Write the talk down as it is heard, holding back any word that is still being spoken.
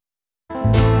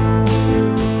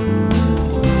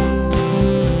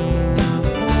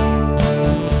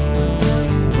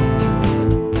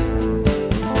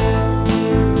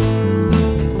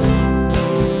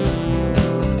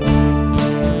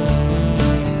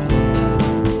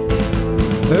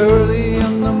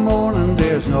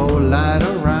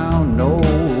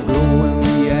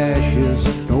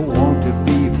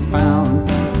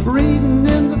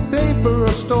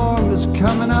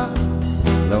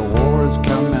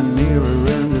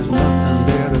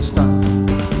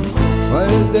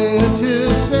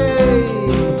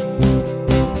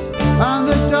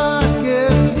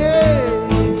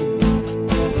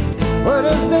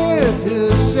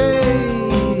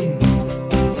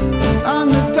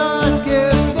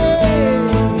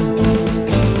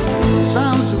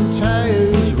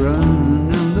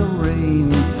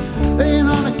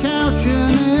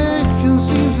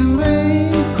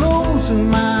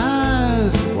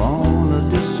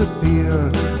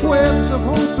disappear. Webs of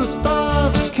hopeless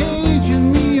thoughts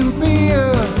caging me in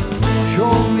fear.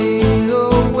 Show me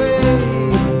the way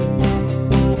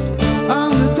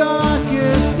on the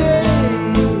darkest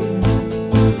day.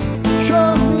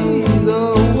 Show me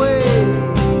the way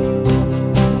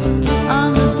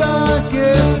on the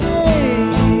darkest day.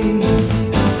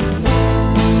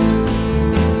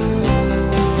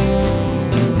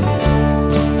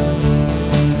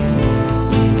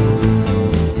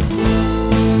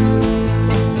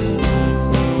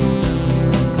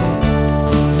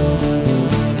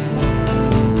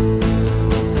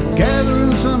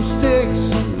 Gathering some sticks,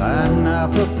 lighting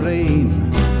up a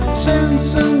flame,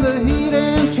 sensing the heat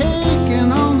and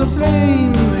taking on the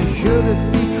blame. Should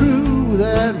it be true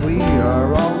that we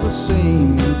are all the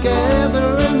same? Gather